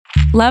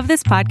Love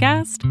this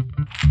podcast?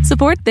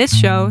 Support this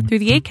show through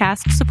the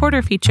Acast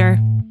supporter feature.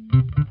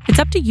 It's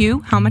up to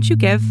you how much you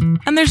give,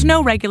 and there's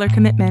no regular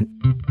commitment.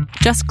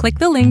 Just click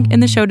the link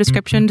in the show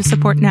description to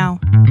support now.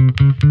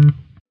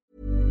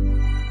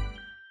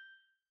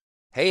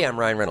 Hey, I'm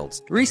Ryan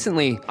Reynolds.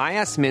 Recently, I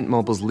asked Mint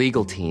Mobile's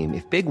legal team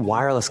if big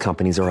wireless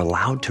companies are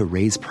allowed to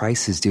raise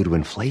prices due to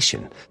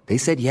inflation. They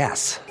said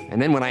yes.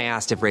 And then when I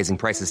asked if raising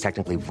prices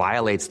technically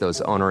violates those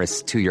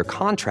onerous two-year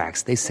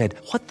contracts, they said,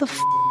 "What the f***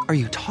 are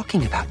you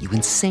talking about, you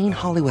insane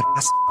Hollywood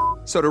ass?"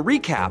 So to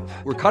recap,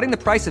 we're cutting the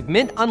price of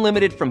Mint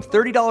Unlimited from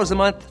 $30 a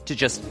month to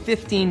just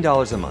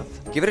 $15 a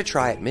month. Give it a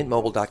try at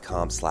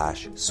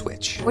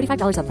mintmobile.com/switch.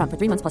 $45 up front for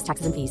 3 months plus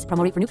taxes and fees.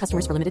 Promo rate for new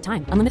customers for limited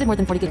time. Unlimited more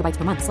than 40 gigabytes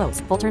per month. Slows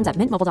full terms at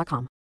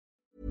mintmobile.com.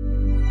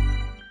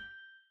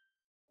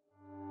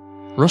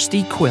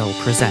 Rusty Quill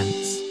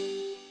presents.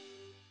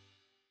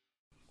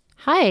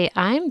 Hi,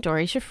 I'm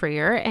Dory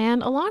Shafrier,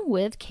 and along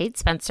with Kate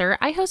Spencer,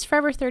 I host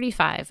Forever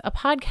 35, a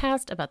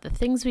podcast about the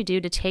things we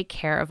do to take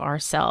care of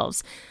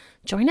ourselves.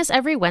 Join us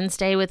every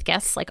Wednesday with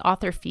guests like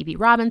author Phoebe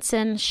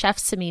Robinson, chef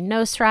Samin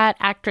Nosrat,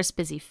 actress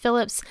Busy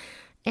Phillips,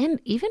 and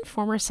even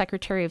former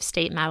Secretary of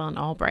State Madeleine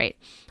Albright.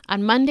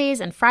 On Mondays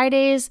and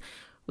Fridays,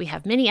 we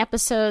have mini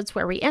episodes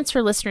where we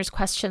answer listeners'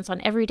 questions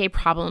on everyday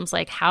problems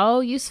like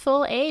how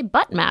useful a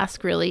butt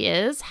mask really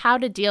is, how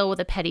to deal with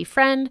a petty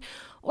friend,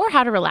 or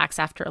how to relax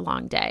after a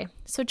long day.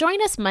 So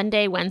join us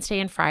Monday, Wednesday,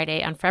 and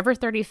Friday on Forever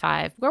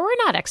 35, where we're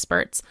not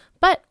experts,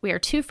 but we are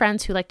two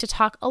friends who like to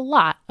talk a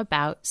lot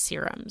about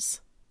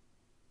serums.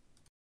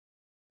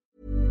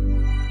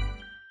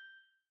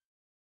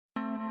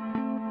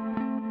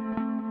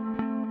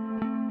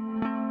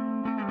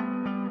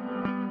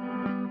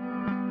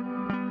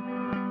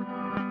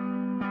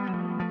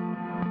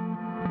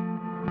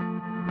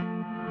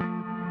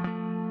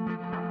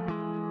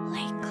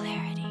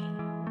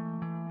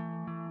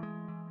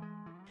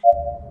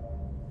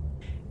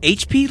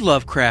 H.P.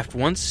 Lovecraft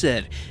once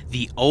said,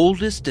 "The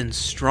oldest and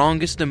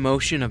strongest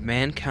emotion of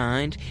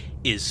mankind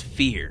is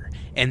fear,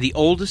 and the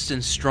oldest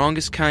and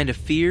strongest kind of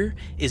fear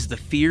is the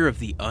fear of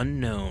the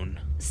unknown."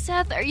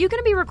 Seth, are you going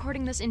to be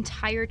recording this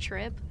entire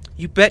trip?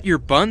 You bet your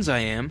buns I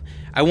am.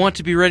 I want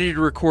to be ready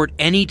to record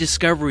any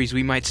discoveries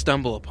we might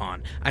stumble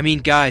upon. I mean,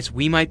 guys,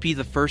 we might be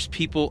the first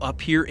people up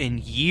here in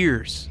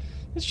years.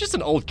 It's just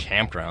an old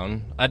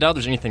campground. I doubt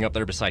there's anything up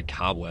there beside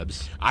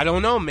cobwebs. I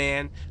don't know,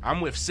 man. I'm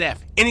with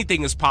Seth.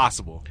 Anything is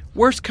possible.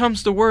 Worst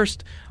comes to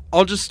worst,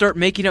 I'll just start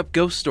making up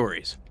ghost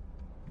stories.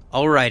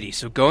 Alrighty,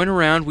 so going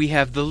around, we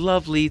have the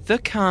lovely, the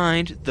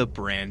kind, the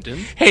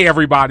Brandon. Hey,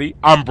 everybody.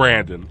 I'm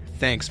Brandon.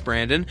 Thanks,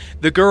 Brandon.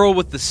 The girl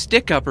with the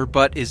stick up her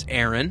butt is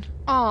Erin.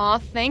 Aw,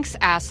 thanks,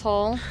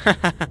 asshole.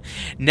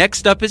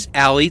 Next up is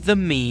Allie, the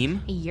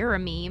meme. You're a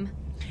meme.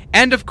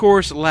 And of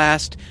course,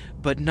 last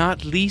but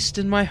not least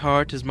in my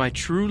heart is my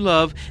true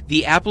love,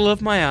 the apple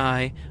of my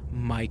eye,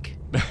 Mike.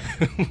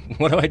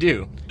 What do I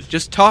do?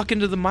 Just talk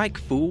into the mic,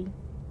 fool.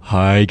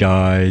 Hi,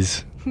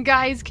 guys.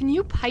 Guys, can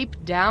you pipe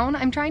down?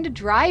 I'm trying to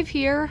drive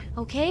here.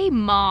 Okay,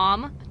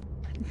 Mom.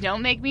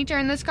 Don't make me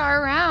turn this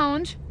car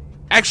around.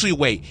 Actually,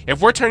 wait. If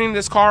we're turning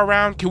this car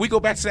around, can we go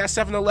back to that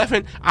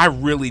 7-Eleven? I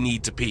really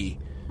need to pee.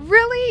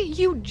 Really?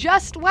 You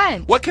just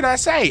went. What can I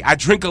say? I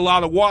drink a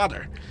lot of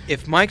water.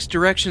 If Mike's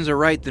directions are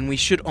right, then we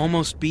should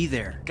almost be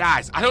there.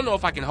 Guys, I don't know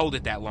if I can hold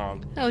it that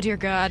long. Oh, dear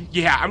God.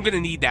 Yeah, I'm gonna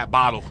need that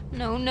bottle.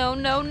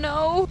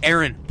 No.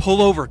 Erin,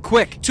 pull over,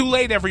 quick. Too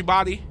late,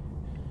 everybody.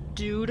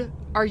 Dude,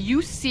 are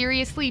you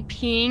seriously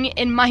peeing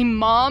in my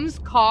mom's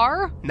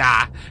car?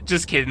 Nah,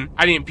 just kidding.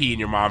 I didn't pee in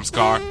your mom's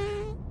car.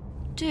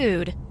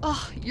 Dude.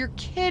 Ugh, you're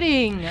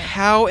kidding.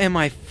 How am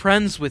I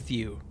friends with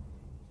you?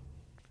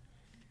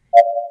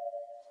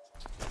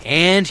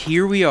 And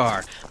here we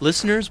are.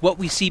 Listeners, what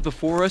we see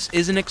before us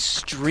is an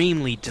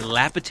extremely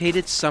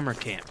dilapidated summer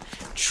camp.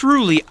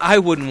 Truly, I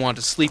wouldn't want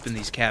to sleep in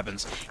these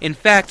cabins. In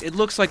fact, it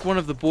looks like one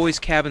of the boys'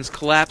 cabins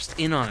collapsed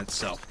in on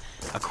itself.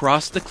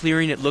 Across the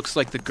clearing, it looks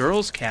like the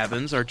girls'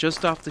 cabins are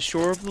just off the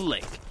shore of the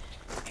lake.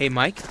 Hey,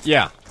 Mike?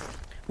 Yeah.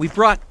 We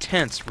brought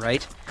tents,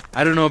 right?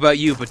 I don't know about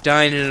you, but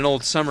dying in an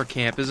old summer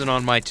camp isn't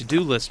on my to-do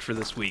list for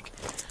this week.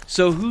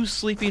 So who's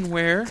sleeping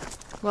where?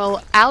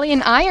 Well, Allie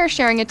and I are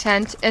sharing a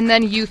tent, and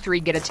then you three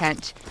get a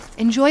tent.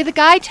 Enjoy the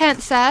guy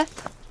tent,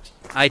 Seth.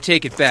 I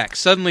take it back.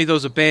 Suddenly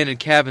those abandoned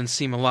cabins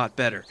seem a lot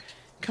better.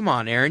 Come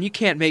on, Erin, you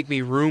can't make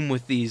me room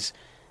with these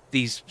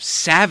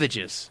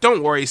savages.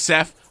 Don't worry,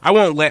 Seth. I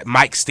won't let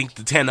Mike stink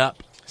the tent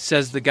up.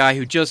 Says the guy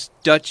who just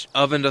Dutch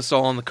ovened us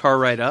all in the car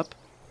ride up.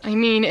 I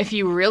mean, if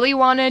you really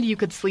wanted, you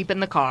could sleep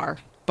in the car.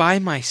 By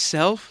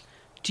myself?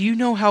 Do you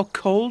know how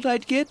cold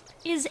I'd get?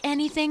 Is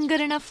anything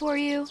good enough for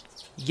you?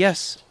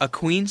 Yes, a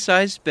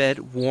queen-sized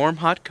bed, warm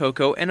hot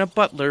cocoa, and a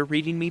butler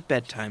reading me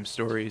bedtime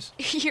stories.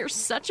 You're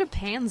such a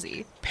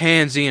pansy.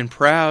 Pansy and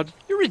proud.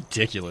 You're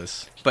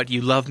ridiculous. But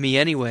you love me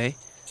anyway.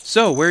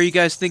 So, where are you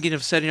guys thinking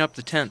of setting up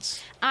the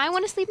tents? I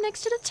want to sleep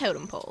next to the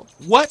totem pole.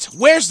 What?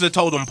 Where's the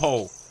totem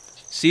pole?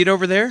 See it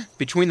over there?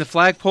 Between the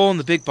flagpole and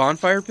the big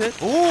bonfire pit?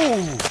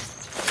 Ooh!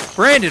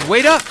 Brandon,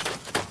 wait up!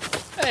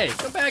 Hey,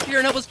 come back here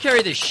and help us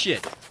carry this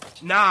shit.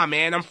 Nah,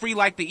 man, I'm free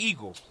like the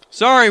eagle.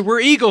 Sorry, we're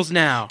Eagles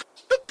now.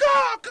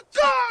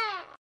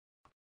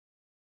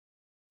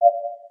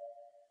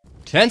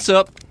 Tense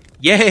up.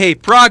 Yay,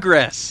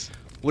 progress.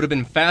 Would have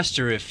been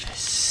faster if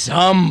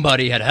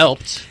somebody had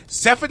helped.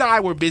 Seth and I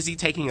were busy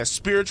taking a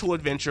spiritual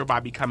adventure by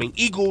becoming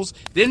eagles,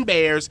 then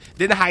bears,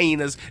 then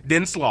hyenas,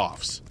 then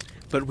sloths.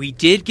 But we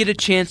did get a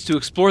chance to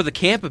explore the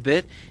camp a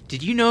bit.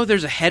 Did you know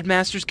there's a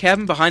headmaster's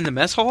cabin behind the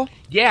mess hall?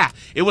 Yeah,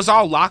 it was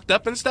all locked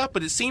up and stuff,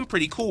 but it seemed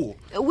pretty cool.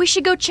 We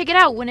should go check it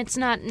out when it's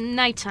not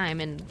nighttime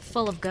and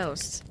full of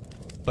ghosts.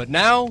 But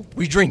now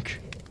we drink.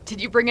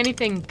 Did you bring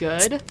anything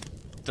good?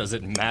 Does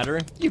it matter?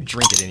 You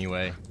drink it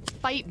anyway.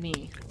 Fight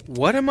me.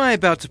 What am I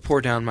about to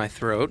pour down my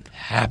throat?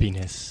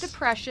 Happiness.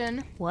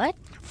 Depression. What?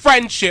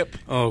 Friendship.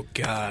 Oh,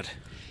 God.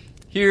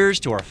 Here's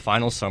to our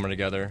final summer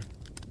together.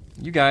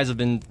 You guys have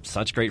been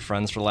such great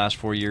friends for the last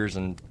 4 years,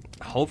 and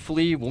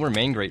hopefully we'll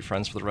remain great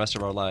friends for the rest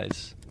of our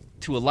lives.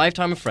 To a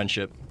lifetime of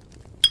friendship.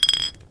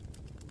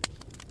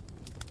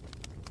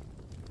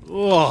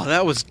 Oh,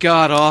 that was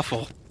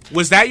god-awful.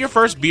 Was that your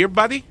first beer,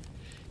 buddy?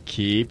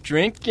 Keep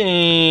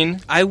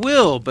drinking. I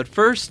will, but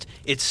first,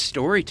 it's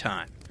story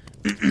time.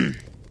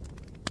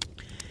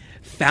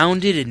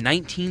 Founded in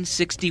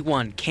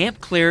 1961,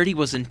 Camp Clarity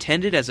was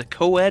intended as a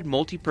co-ed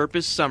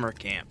multi-purpose summer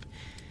camp.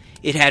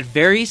 It had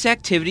various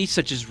activities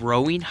such as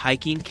rowing,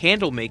 hiking,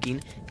 candle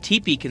making,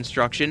 teepee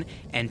construction,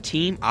 and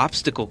team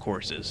obstacle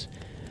courses.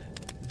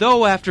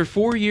 Though after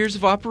 4 years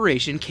of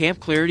operation, Camp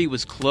Clarity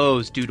was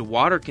closed due to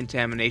water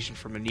contamination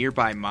from a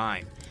nearby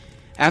mine.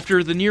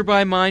 After the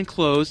nearby mine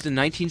closed in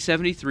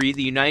 1973,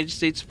 the United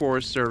States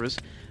Forest Service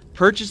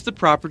purchased the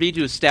property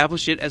to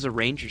establish it as a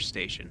ranger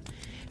station.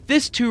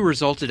 This too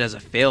resulted as a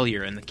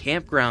failure, and the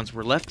campgrounds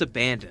were left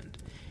abandoned.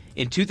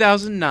 In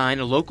 2009,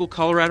 a local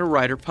Colorado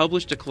writer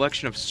published a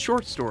collection of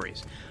short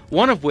stories,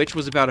 one of which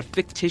was about a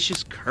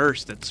fictitious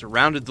curse that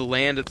surrounded the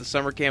land that the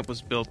summer camp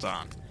was built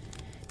on.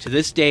 To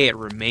this day, it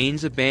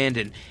remains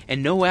abandoned,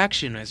 and no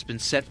action has been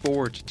set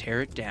forward to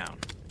tear it down.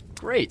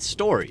 Great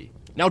story.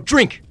 Now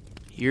drink.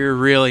 You're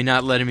really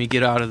not letting me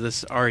get out of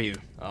this, are you?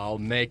 I'll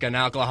make an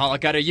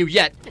alcoholic out of you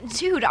yet.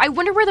 Dude, I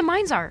wonder where the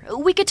mines are.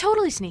 We could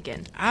totally sneak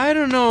in. I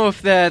don't know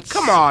if that's...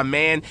 Come on,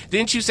 man.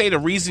 Didn't you say the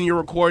reason you're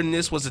recording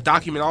this was to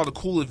document all the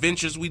cool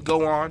adventures we'd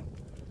go on?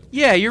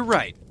 Yeah, you're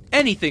right.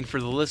 Anything for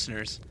the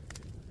listeners.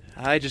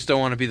 I just don't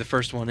want to be the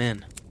first one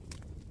in.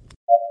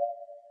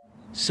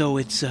 So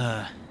it's,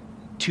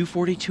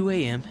 2:42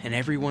 a.m. and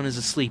everyone is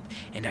asleep,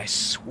 and I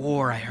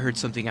swore I heard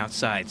something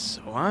outside,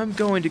 so I'm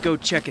going to go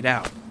check it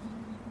out.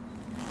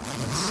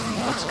 Let's see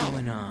what's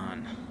going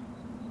on.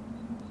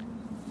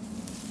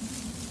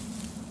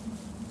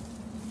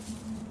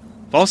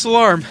 False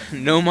alarm.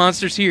 No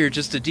monsters here,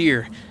 just a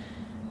deer.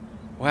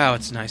 Wow,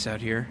 it's nice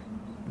out here.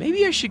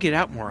 Maybe I should get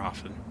out more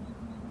often.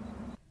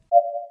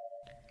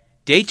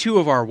 Day 2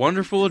 of our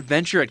wonderful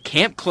adventure at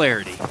Camp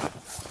Clarity.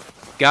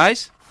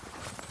 Guys,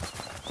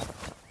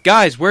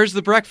 where's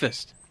the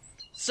breakfast?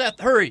 Seth,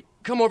 hurry.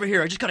 Come over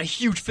here. I just got a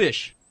huge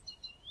fish.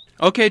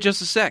 Okay,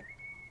 just a sec.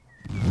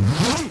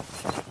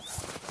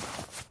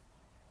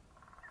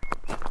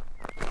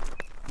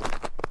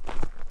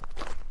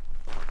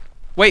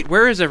 Wait,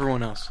 where is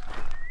everyone else?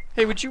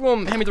 Hey, would you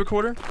hand me the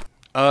recorder?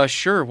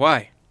 Sure,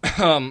 why?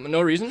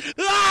 No reason.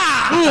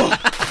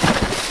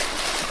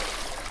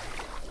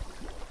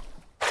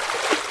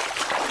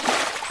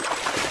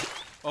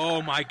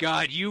 Oh my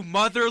god, you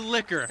mother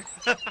liquor!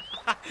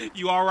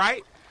 You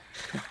alright?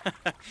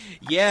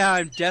 Yeah,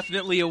 I'm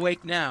definitely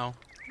awake now.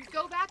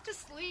 Go back to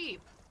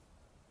sleep.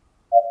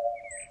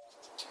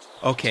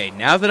 Okay,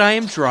 now that I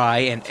am dry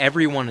and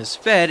everyone is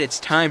fed, it's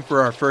time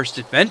for our first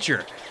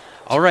adventure.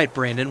 Alright,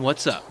 Brandon,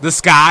 what's up? The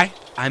sky.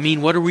 I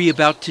mean, what are we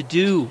about to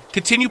do?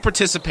 Continue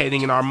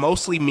participating in our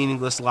mostly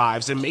meaningless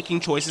lives and making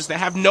choices that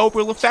have no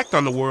real effect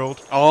on the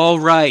world.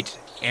 Alright,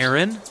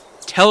 Aaron,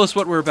 tell us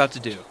what we're about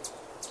to do.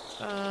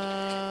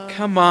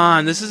 Come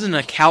on, this isn't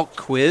a calc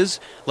quiz.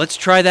 Let's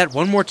try that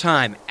one more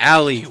time.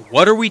 Allie,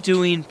 what are we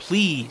doing,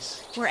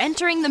 please? We're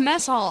entering the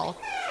mess hall.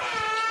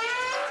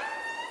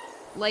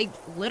 Like,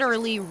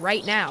 literally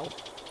right now.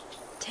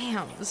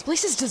 Damn, this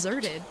place is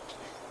deserted.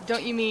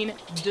 Don't you mean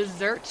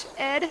dessert,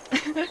 Ed?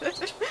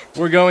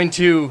 We're going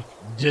to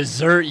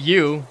desert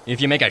you if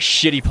you make a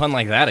shitty pun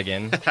like that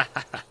again.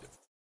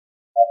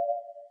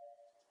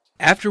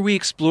 After we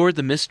explored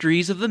the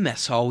mysteries of the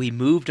mess hall, we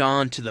moved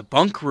on to the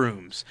bunk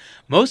rooms.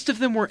 Most of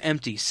them were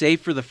empty,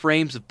 save for the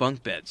frames of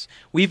bunk beds.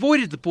 We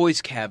avoided the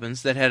boys'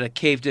 cabins that had a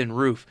caved-in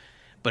roof,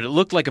 but it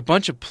looked like a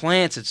bunch of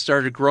plants had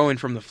started growing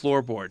from the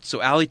floorboards,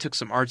 so Allie took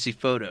some artsy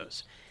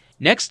photos.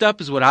 Next up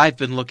is what I've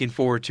been looking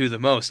forward to the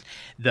most,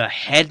 the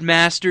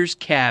headmaster's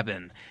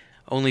cabin.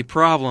 Only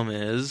problem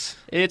is...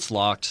 It's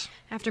locked.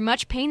 After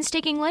much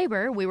painstaking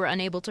labor, we were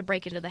unable to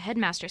break into the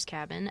headmaster's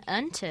cabin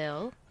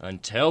until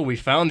we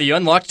found the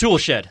unlocked tool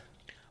shed.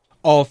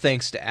 All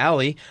thanks to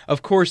Allie.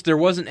 Of course, there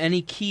wasn't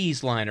any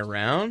keys lying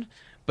around,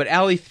 but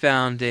Allie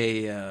found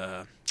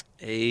a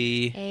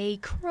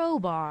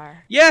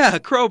crowbar. Yeah, a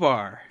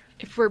crowbar.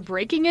 If we're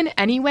breaking in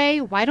anyway,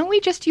 why don't we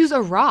just use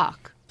a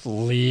rock?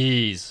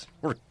 Please.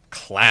 We're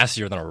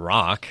classier than a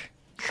rock.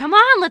 Come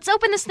on, let's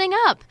open this thing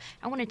up.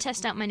 I want to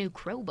test out my new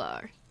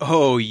crowbar.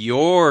 Oh,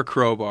 your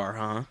crowbar,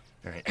 huh?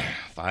 All right,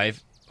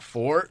 5,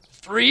 4,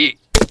 3.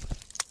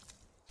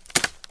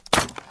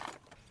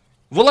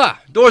 Voila!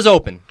 Door's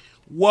open.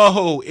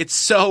 Whoa, it's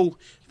so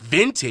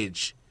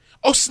vintage.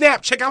 Oh,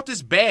 snap, check out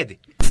this bed.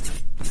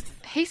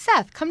 Hey,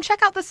 Seth, come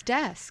check out this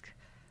desk.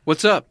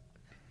 What's up?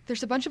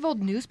 There's a bunch of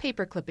old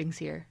newspaper clippings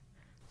here.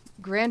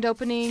 Grand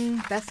opening,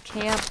 best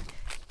camp,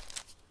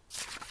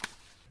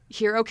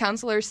 hero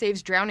counselor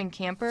saves drowning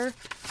camper.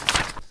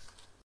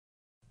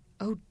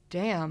 Oh,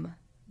 damn.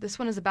 This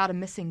one is about a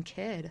missing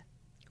kid.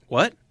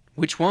 What?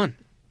 Which one?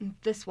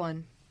 This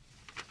one.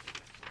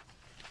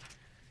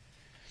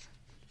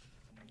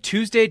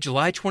 Tuesday,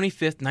 July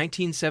 25th,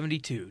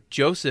 1972.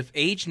 Joseph,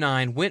 age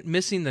 9, went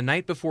missing the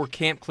night before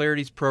Camp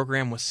Clarity's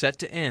program was set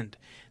to end.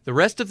 The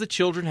rest of the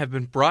children have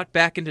been brought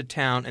back into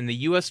town, and the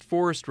U.S.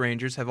 Forest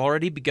Rangers have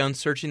already begun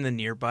searching the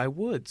nearby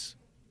woods.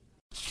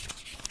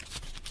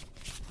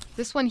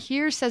 This one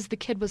here says the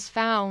kid was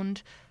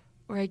found,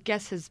 or I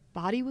guess his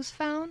body was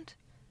found.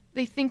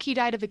 They think he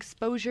died of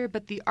exposure,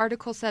 but the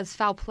article says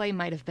foul play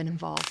might have been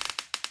involved.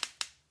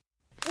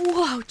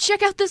 Whoa,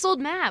 check out this old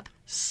map.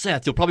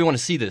 Seth, you'll probably want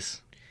to see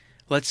this.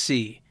 Let's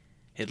see.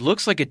 It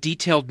looks like a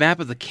detailed map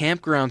of the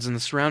campgrounds in the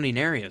surrounding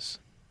areas.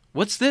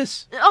 What's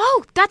this?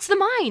 Oh, that's the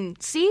mine.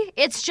 See?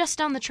 It's just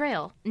down the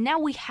trail. Now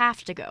we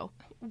have to go.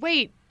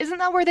 Wait, isn't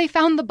that where they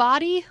found the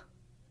body?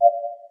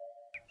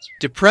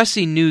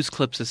 Depressing news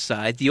clips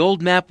aside, the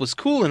old map was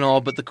cool and all,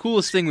 but the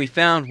coolest thing we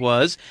found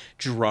was,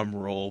 drum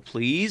roll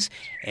please,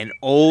 an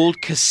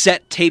old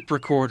cassette tape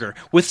recorder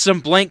with some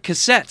blank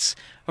cassettes.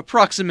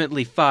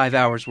 Approximately 5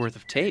 hours worth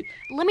of tape.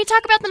 Let me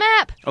talk about the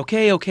map.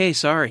 Okay,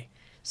 sorry.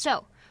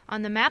 So,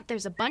 on the map,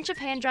 there's a bunch of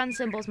hand-drawn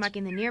symbols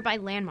marking the nearby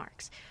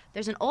landmarks.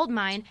 There's an old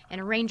mine and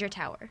a ranger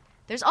tower.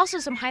 There's also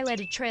some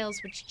highlighted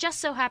trails, which just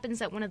so happens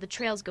that one of the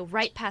trails go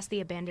right past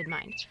the abandoned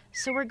mine.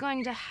 So we're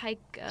going to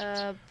hike,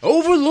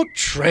 Overlook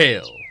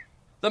Trail.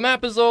 The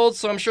map is old,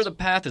 so I'm sure the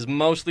path is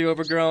mostly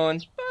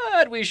overgrown,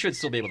 but we should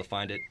still be able to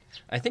find it.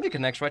 I think it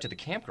connects right to the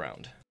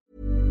campground.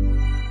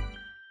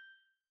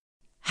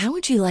 How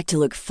would you like to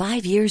look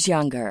 5 years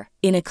younger?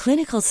 In a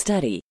clinical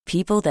study,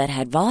 people that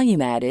had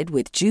volume added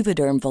with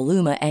Juvederm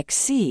Voluma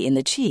XC in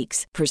the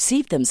cheeks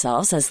perceived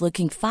themselves as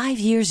looking 5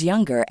 years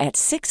younger at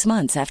 6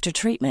 months after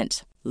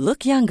treatment.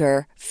 Look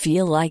younger,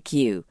 feel like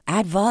you.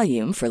 Add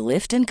volume for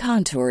lift and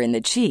contour in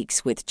the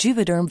cheeks with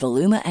Juvederm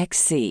Voluma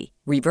XC.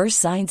 Reverse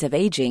signs of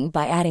aging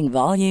by adding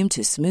volume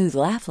to smooth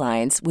laugh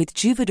lines with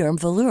Juvederm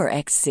Volure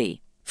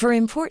XC. For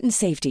important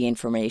safety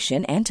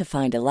information and to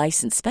find a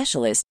licensed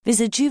specialist,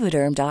 visit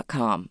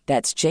Juvederm.com.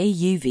 That's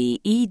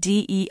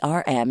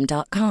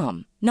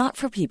JUVEDERM.com. Not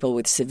for people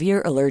with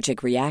severe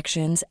allergic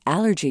reactions,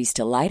 allergies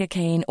to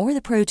lidocaine, or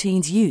the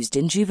proteins used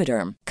in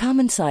Juvederm.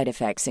 Common side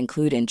effects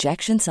include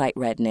injection site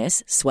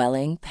redness,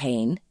 swelling,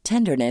 pain,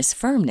 tenderness,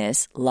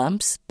 firmness,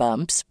 lumps,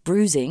 bumps,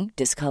 bruising,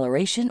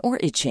 discoloration, or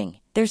itching.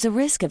 There's a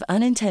risk of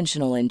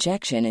unintentional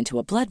injection into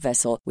a blood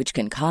vessel, which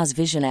can cause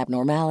vision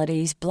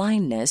abnormalities,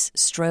 blindness,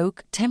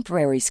 stroke,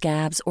 temporary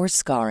scabs, or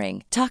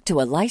scarring. Talk to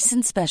a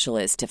licensed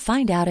specialist to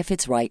find out if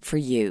it's right for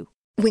you.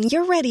 When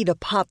you're ready to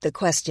pop the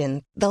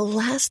question, the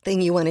last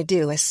thing you want to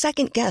do is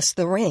second-guess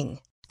the ring.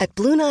 At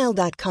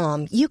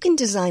BlueNile.com, you can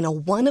design a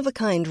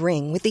one-of-a-kind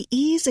ring with the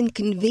ease and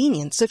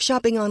convenience of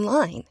shopping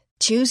online.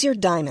 Choose your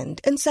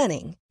diamond and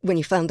setting. When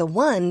you find the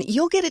one,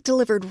 you'll get it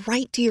delivered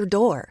right to your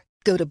door.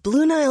 Go to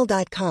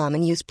BlueNile.com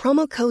and use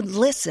promo code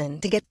LISTEN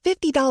to get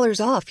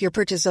 $50 off your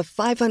purchase of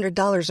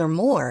 $500 or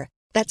more.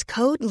 That's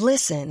code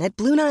LISTEN at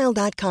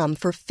BlueNile.com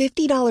for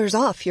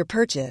 $50 off your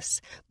purchase.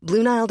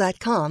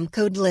 BlueNile.com,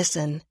 code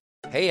LISTEN.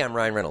 Hey, I'm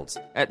Ryan Reynolds.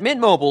 At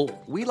Mint Mobile,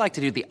 we like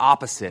to do the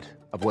opposite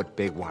of what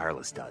Big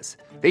Wireless does.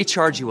 They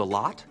charge you a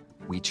lot,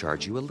 we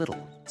charge you a little.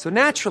 So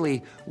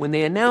naturally, when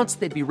they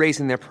announced they'd be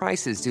raising their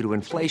prices due to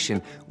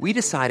inflation, we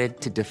decided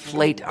to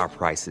deflate our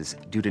prices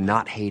due to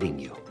not hating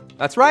you.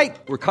 That's right.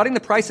 We're cutting the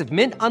price of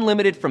Mint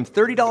Unlimited from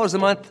 $30 a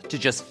month to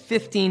just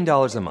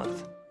 $15 a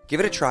month. Give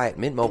it a try at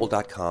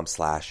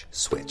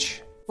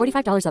mintmobile.com/switch.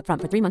 $45 up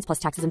front for 3 months plus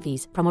taxes and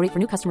fees. Promo rate for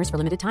new customers for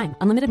limited time.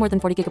 Unlimited more than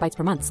 40 gigabytes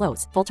per month.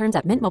 Slows full terms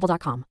at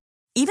mintmobile.com.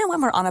 Even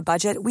when we're on a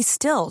budget, we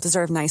still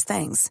deserve nice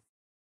things.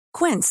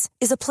 Quince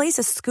is a place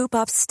to scoop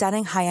up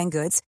stunning high-end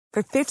goods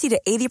for 50 to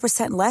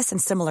 80% less than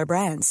similar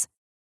brands.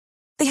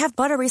 They have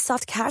buttery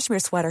soft cashmere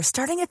sweaters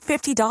starting at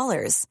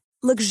 $50,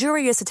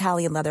 luxurious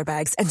Italian leather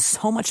bags, and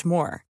so much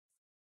more.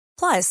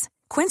 Plus,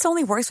 Quince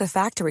only works with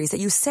factories that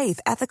use safe,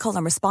 ethical,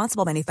 and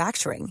responsible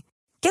manufacturing.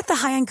 Get the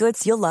high-end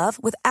goods you'll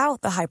love without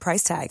the high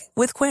price tag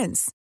with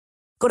Quince.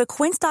 Go to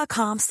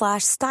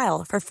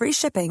quince.com/style for free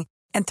shipping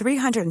and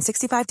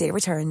 365-day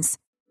returns.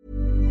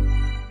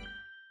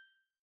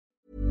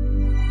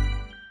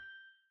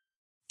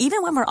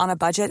 Even when we're on a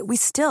budget, we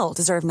still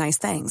deserve nice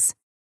things.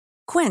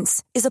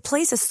 Quince is a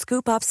place to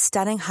scoop up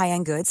stunning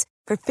high-end goods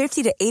for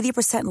 50 to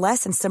 80%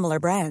 less than similar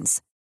brands.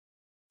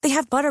 They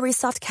have buttery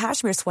soft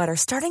cashmere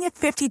sweaters starting at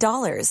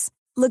 $50,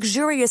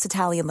 luxurious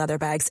Italian leather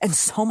bags, and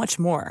so much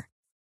more.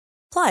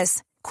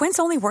 Plus, Quince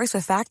only works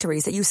with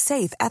factories that use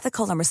safe,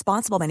 ethical, and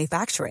responsible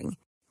manufacturing.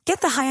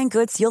 Get the high-end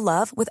goods you'll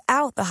love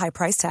without the high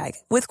price tag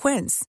with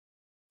Quince.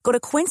 Go to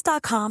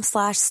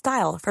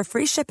quince.com/style for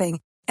free shipping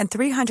and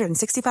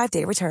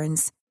 365-day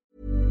returns.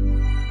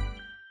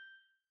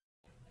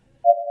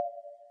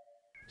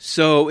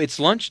 So it's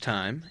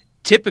lunchtime.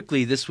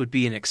 Typically, this would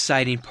be an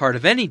exciting part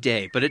of any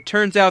day, but it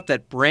turns out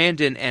that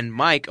Brandon and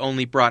Mike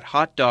only brought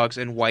hot dogs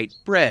and white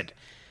bread.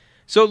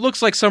 So it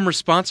looks like some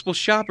responsible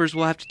shoppers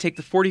will have to take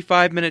the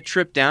 45-minute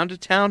trip down to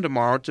town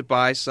tomorrow to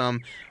buy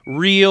some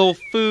real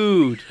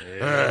food.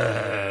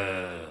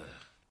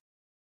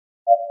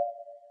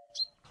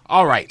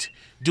 All right.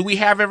 Do we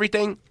have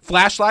everything?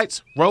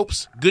 Flashlights,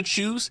 ropes, good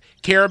shoes,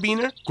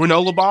 carabiner,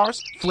 granola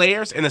bars,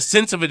 flares, and a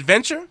sense of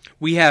adventure?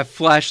 We have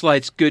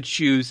flashlights, good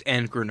shoes,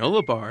 and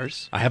granola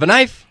bars. I have a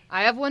knife.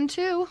 I have one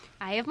too.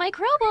 I have my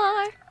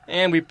crowbar.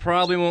 And we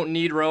probably won't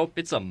need rope.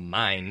 It's a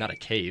mine, not a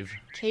cave.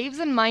 Caves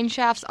and mine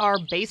shafts are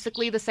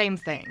basically the same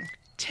thing.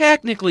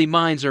 Technically,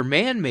 mines are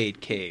man-made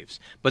caves,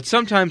 but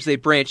sometimes they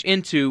branch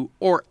into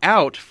or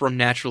out from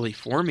naturally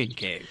forming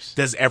caves.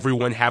 Does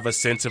everyone have a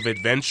sense of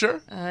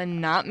adventure?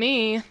 Not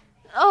me.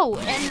 Oh,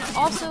 and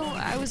also,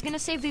 I was going to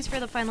save these for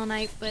the final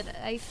night, but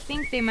I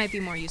think they might be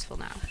more useful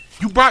now.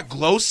 You brought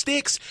glow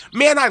sticks?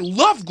 Man, I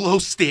love glow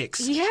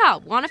sticks. Yeah,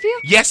 want a few?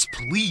 Yes,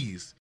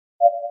 please.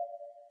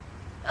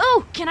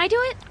 Oh, can I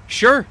do it?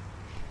 Sure.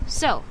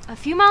 So, a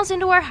few miles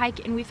into our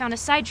hike, and we found a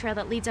side trail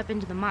that leads up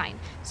into the mine.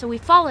 So we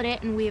followed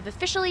it, and we have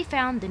officially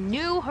found the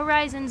New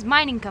Horizons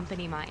Mining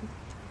Company mine.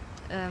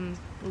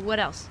 What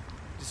else?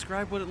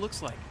 Describe what it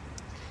looks like.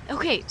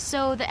 Okay,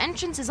 so the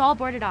entrance is all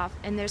boarded off,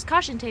 and there's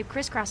caution tape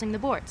crisscrossing the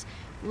boards.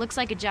 Looks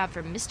like a job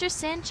for Mr.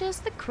 Sanchez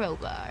the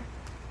Crowbar.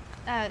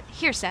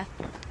 Here, Seth.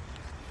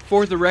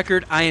 For the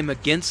record, I am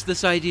against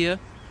this idea.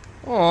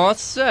 Aw,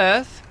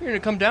 Seth, you're gonna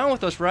come down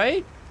with us,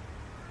 right?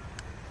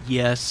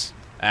 Yes.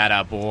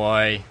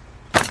 Attaboy.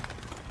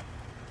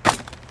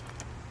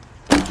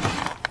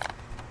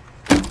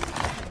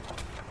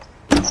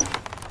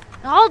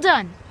 All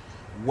done.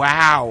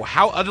 Wow,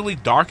 how utterly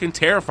dark and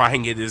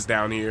terrifying it is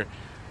down here.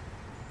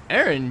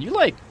 Aaron, you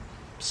like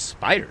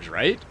spiders,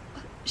 right?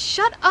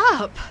 Shut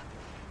up!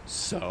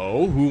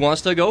 So, who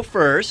wants to go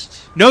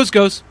first? Nose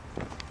goes.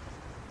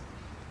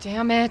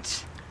 Damn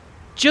it.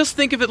 Just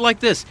think of it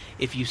like this.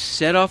 If you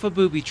set off a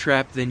booby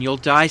trap, then you'll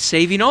die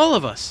saving all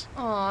of us.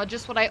 Aw,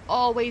 just what I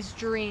always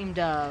dreamed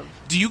of.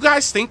 Do you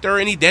guys think there are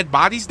any dead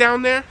bodies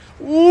down there?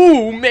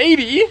 Ooh,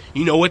 maybe.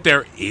 You know what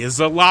there is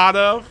a lot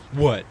of?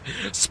 What?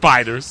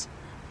 Spiders.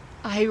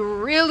 I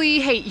really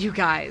hate you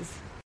guys.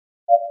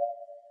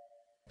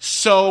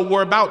 So,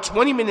 we're about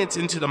 20 minutes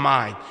into the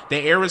mine. The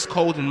air is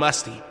cold and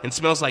musty and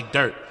smells like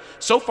dirt.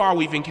 So far,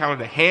 we've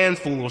encountered a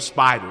handful of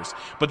spiders,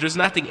 but there's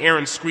nothing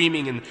Aaron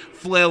screaming and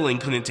flailing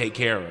couldn't take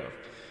care of.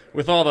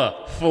 With all the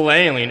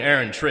flailing,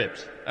 Aaron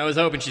tripped. I was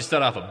hoping she'd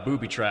set off a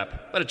booby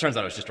trap, but it turns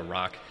out it was just a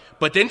rock.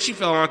 But then she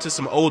fell onto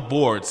some old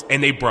boards,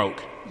 and they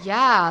broke.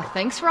 Yeah,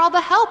 thanks for all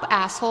the help,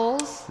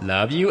 assholes.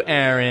 Love you,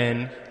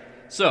 Aaron.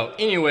 So,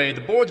 anyway,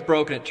 the boards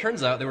broke, and it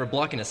turns out they were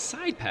blocking a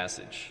side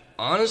passage.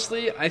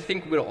 Honestly, I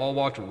think we would have all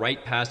walked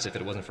right past it if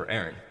it wasn't for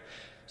Aaron.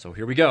 So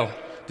here we go.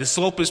 The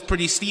slope is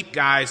pretty steep,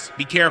 guys.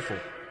 Be careful.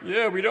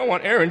 Yeah, we don't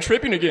want Aaron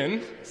tripping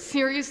again.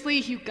 Seriously,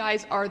 you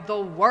guys are the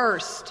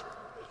worst.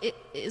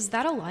 Is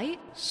that a light?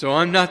 So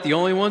I'm not the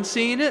only one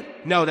seeing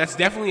it? No, that's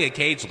definitely a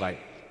cage light.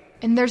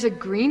 And there's a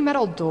green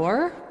metal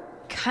door?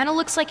 Kinda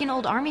looks like an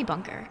old army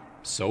bunker.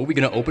 So, we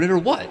gonna open it or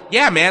what?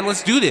 Yeah, man,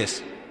 let's do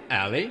this.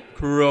 Allie,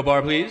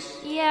 crowbar, please.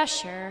 Yeah,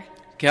 sure.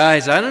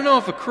 Guys, I don't know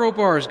if a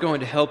crowbar is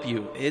going to help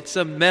you. It's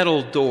a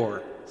metal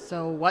door.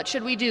 So what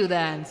should we do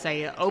then?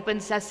 Say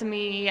open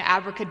sesame,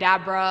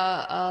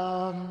 abracadabra,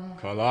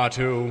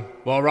 Kalatu,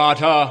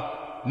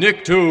 Barata,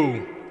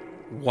 Niktu.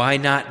 Why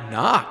not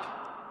knock?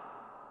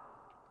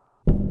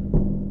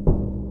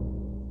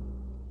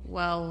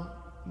 Well,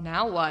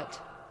 now what?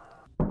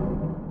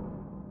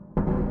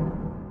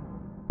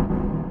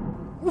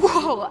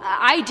 Whoa,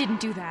 I didn't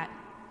do that.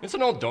 It's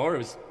an old door. It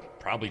was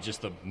probably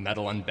just the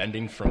metal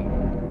unbending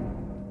from...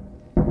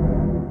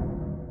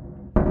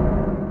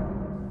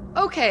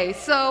 Okay,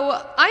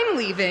 so I'm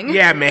leaving.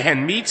 Yeah,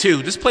 man, me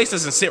too. This place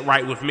doesn't sit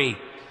right with me.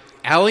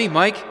 Allie,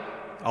 Mike,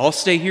 I'll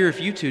stay here if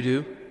you two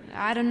do.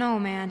 I don't know,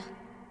 man.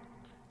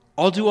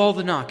 I'll do all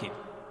the knocking.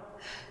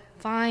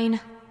 Fine.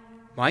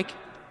 Mike?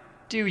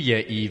 Do you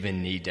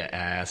even need to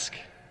ask?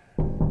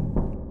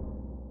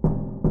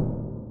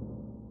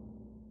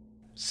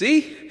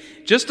 See?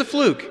 Just a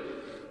fluke,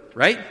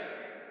 right?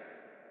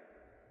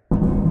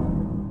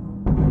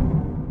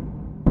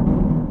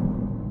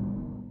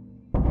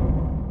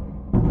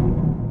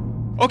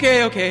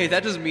 Okay,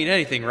 that doesn't mean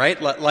anything, right?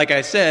 Like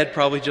I said,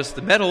 probably just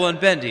the metal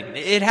unbending.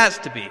 It has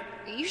to be.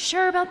 Are you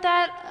sure about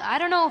that? I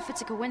don't know if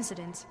it's a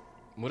coincidence.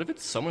 What if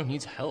it's someone who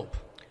needs help?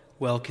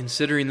 Well,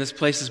 considering this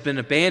place has been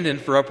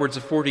abandoned for upwards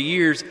of 40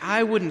 years,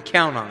 I wouldn't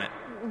count on it.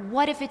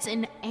 What if it's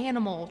an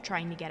animal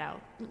trying to get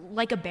out?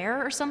 Like a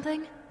bear or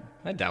something?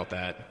 I doubt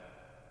that.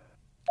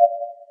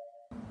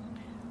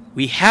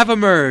 We have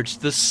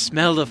emerged, the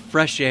smell of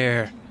fresh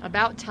air.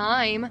 About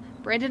time.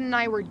 Brandon and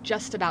I were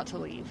just about to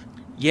leave.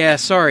 Yeah,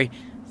 sorry.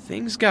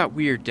 Things got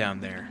weird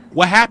down there.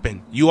 What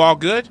happened? You all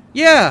good?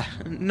 Yeah,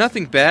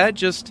 nothing bad,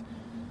 just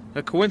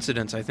a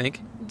coincidence, I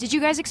think. Did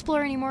you guys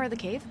explore any more of the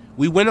cave?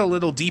 We went a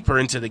little deeper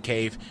into the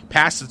cave,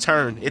 past the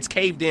turn. It's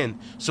caved in,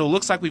 so it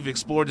looks like we've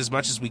explored as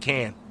much as we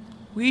can.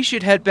 We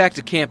should head back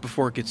to camp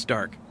before it gets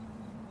dark.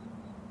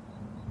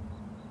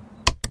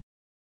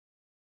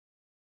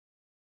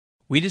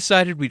 We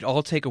decided we'd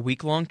all take a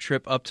week-long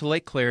trip up to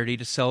Lake Clarity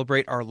to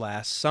celebrate our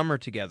last summer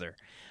together.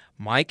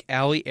 Mike,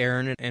 Allie,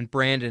 Aaron, and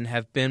Brandon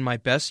have been my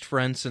best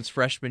friends since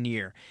freshman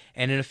year,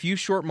 and in a few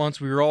short months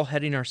we were all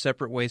heading our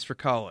separate ways for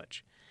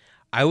college.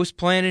 I was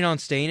planning on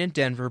staying in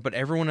Denver, but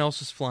everyone else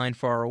was flying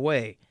far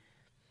away.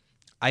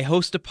 I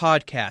host a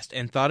podcast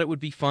and thought it would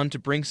be fun to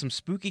bring some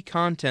spooky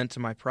content to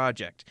my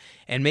project,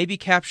 and maybe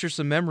capture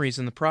some memories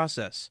in the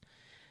process.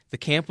 The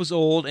camp was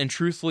old, and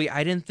truthfully,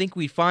 I didn't think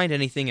we'd find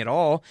anything at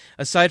all,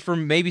 aside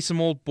from maybe some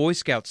old Boy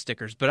Scout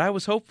stickers, but I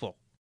was hopeful.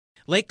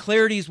 Lake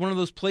Clarity is one of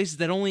those places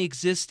that only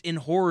exist in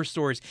horror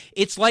stories.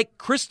 It's like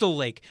Crystal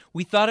Lake.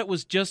 We thought it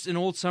was just an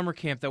old summer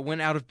camp that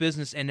went out of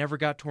business and never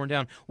got torn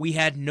down. We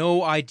had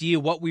no idea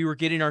what we were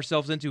getting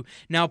ourselves into.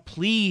 Now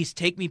please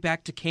take me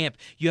back to camp.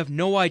 You have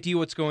no idea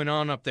what's going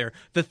on up there.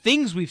 The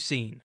things we've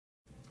seen.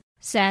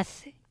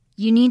 Seth,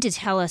 you need to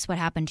tell us what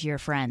happened to your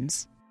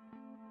friends.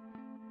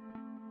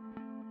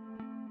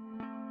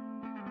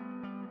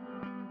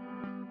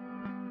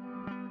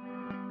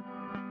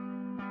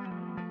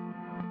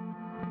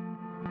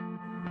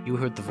 You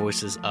heard the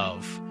voices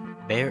of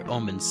Bear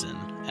Omenson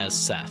as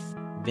Seth,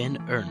 Vin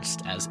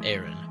Ernst as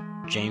Aaron,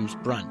 James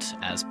Brunt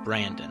as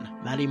Brandon,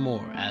 Maddie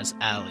Moore as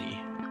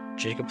Allie,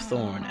 Jacob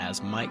Thorne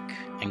as Mike,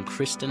 and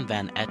Kristen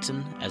Van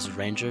Etten as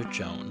Ranger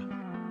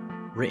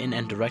Joan. Written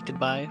and directed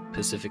by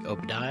Pacific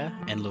Obadiah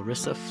and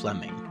Larissa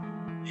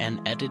Fleming,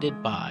 and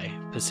edited by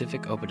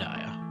Pacific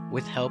Obadiah,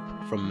 with help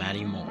from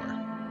Maddie Moore.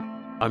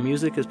 Our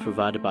music is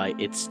provided by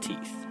It's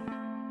Teeth.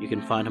 You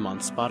can find him on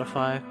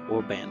Spotify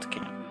or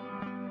Bandcamp.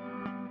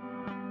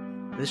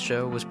 This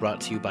show was brought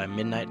to you by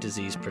Midnight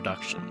Disease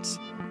Productions,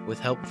 with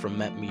help from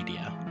Met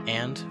Media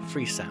and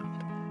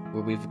Freesound,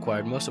 where we've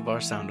acquired most of our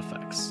sound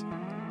effects.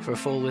 For a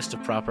full list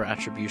of proper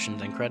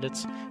attributions and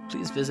credits,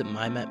 please visit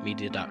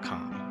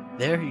mymetmedia.com.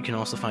 There you can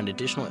also find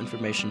additional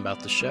information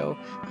about the show,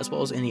 as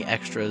well as any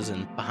extras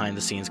and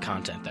behind-the-scenes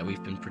content that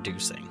we've been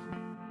producing.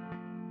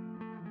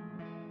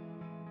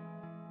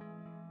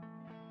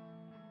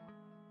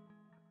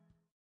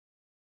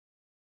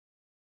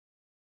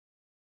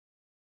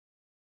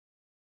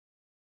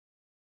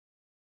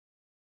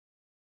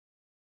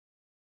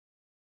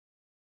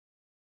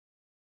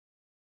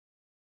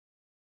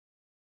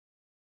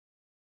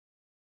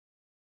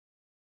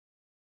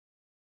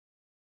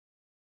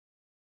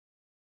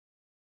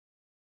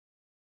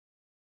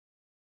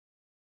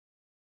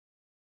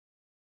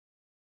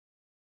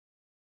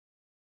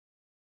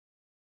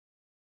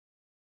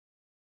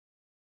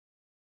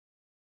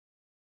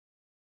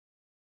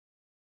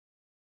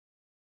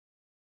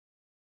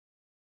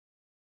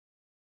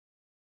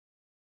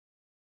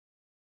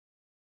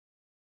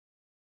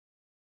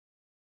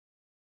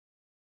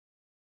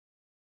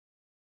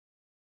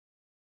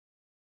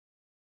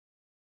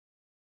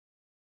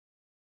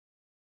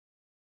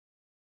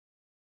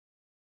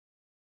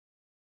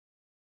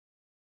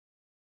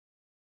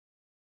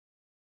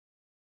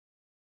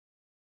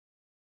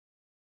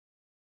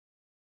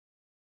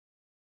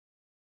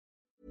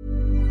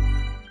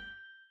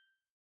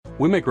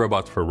 We make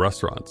robots for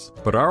restaurants,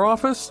 but our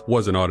office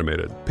wasn't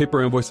automated.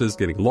 Paper invoices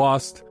getting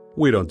lost.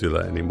 We don't do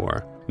that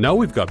anymore. Now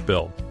we've got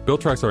Bill. Bill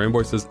tracks our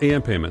invoices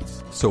and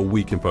payments so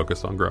we can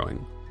focus on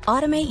growing.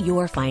 Automate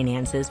your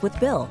finances with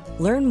Bill.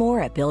 Learn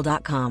more at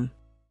Bill.com.